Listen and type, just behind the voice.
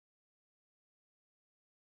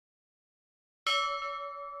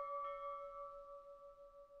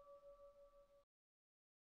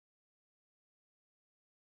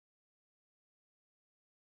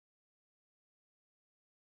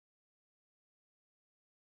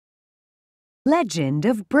Legend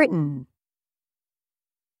of Britain.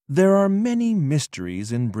 There are many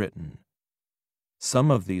mysteries in Britain.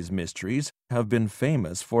 Some of these mysteries have been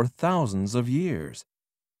famous for thousands of years.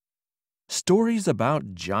 Stories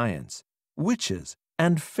about giants, witches,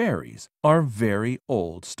 and fairies are very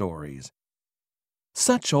old stories.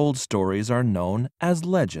 Such old stories are known as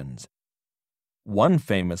legends. One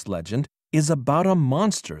famous legend is about a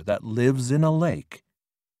monster that lives in a lake.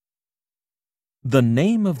 The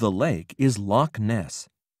name of the lake is Loch Ness.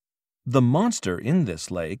 The monster in this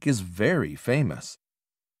lake is very famous.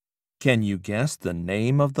 Can you guess the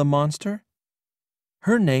name of the monster?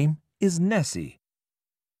 Her name is Nessie.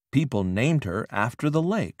 People named her after the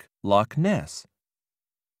lake, Loch Ness.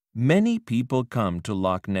 Many people come to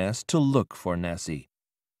Loch Ness to look for Nessie,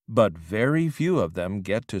 but very few of them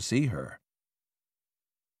get to see her.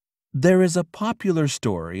 There is a popular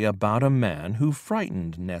story about a man who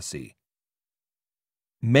frightened Nessie.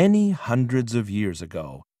 Many hundreds of years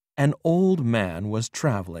ago, an old man was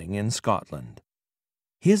traveling in Scotland.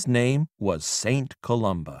 His name was Saint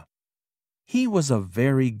Columba. He was a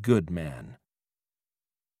very good man.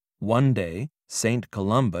 One day, Saint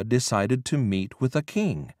Columba decided to meet with a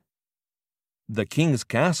king. The king's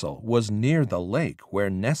castle was near the lake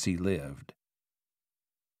where Nessie lived.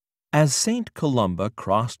 As Saint Columba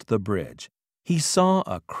crossed the bridge, he saw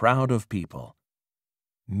a crowd of people.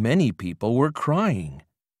 Many people were crying.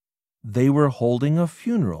 They were holding a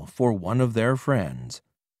funeral for one of their friends.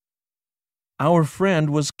 "Our friend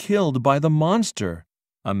was killed by the monster,"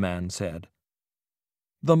 a man said.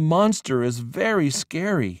 "The monster is very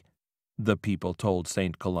scary," the people told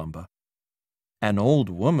Saint Columba. An old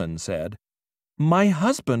woman said, "My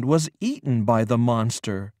husband was eaten by the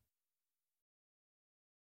monster."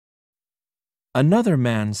 Another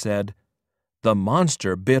man said, "The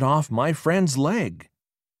monster bit off my friend's leg."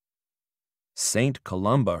 Saint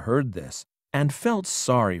Columba heard this and felt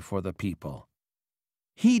sorry for the people.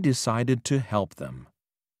 He decided to help them.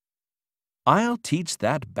 "I'll teach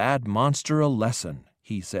that bad monster a lesson,"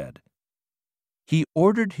 he said. He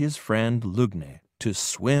ordered his friend Lugne to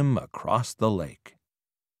swim across the lake.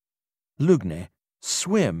 "Lugne,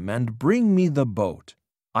 swim and bring me the boat.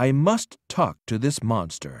 I must talk to this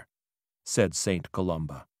monster," said Saint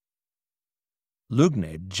Columba.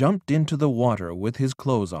 Lugne jumped into the water with his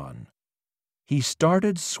clothes on. He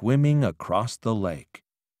started swimming across the lake.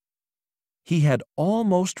 He had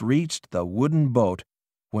almost reached the wooden boat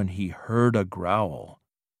when he heard a growl.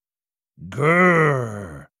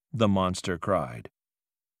 "Grrr!" the monster cried.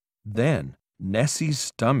 Then Nessie's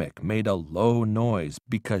stomach made a low noise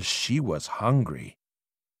because she was hungry.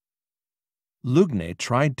 Lugne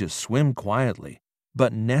tried to swim quietly,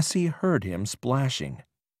 but Nessie heard him splashing.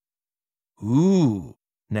 "Ooh,"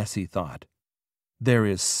 Nessie thought. "There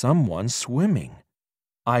is someone swimming.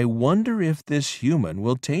 I wonder if this human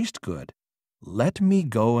will taste good. Let me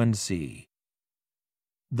go and see."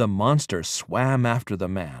 The monster swam after the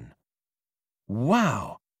man.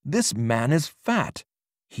 "Wow, this man is fat.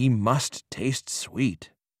 He must taste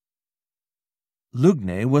sweet."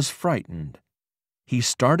 Lugne was frightened. He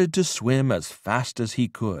started to swim as fast as he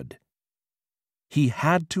could. He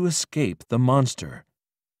had to escape the monster.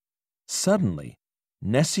 Suddenly,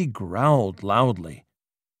 Nessie growled loudly.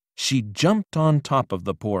 She jumped on top of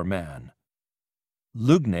the poor man.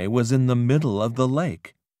 Lugne was in the middle of the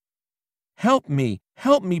lake. Help me,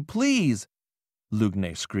 please!"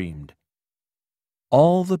 Lugne screamed.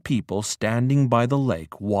 All the people standing by the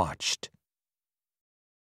lake watched.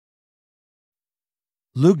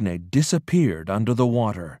 Lugne disappeared under the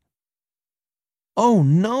water. "Oh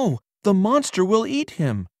no, the monster will eat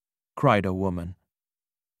him!" cried a woman.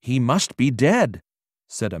 "He must be dead,"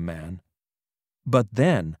 said a man. But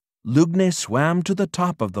then Lugne swam to the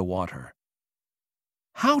top of the water.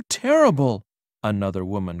 "How terrible!" another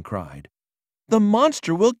woman cried. "The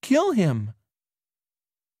monster will kill him."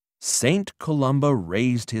 Saint Columba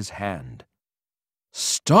raised his hand.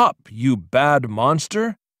 "Stop, you bad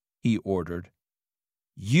monster," he ordered.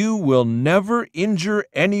 "You will never injure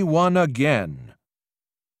anyone again."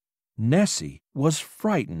 Nessie was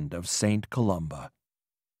frightened of Saint Columba.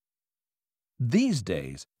 These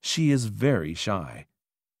days she is very shy,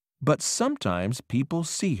 but sometimes people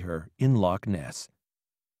see her in Loch Ness.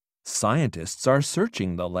 Scientists are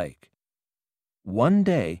searching the lake. One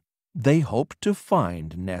day they hope to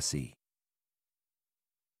find Nessie.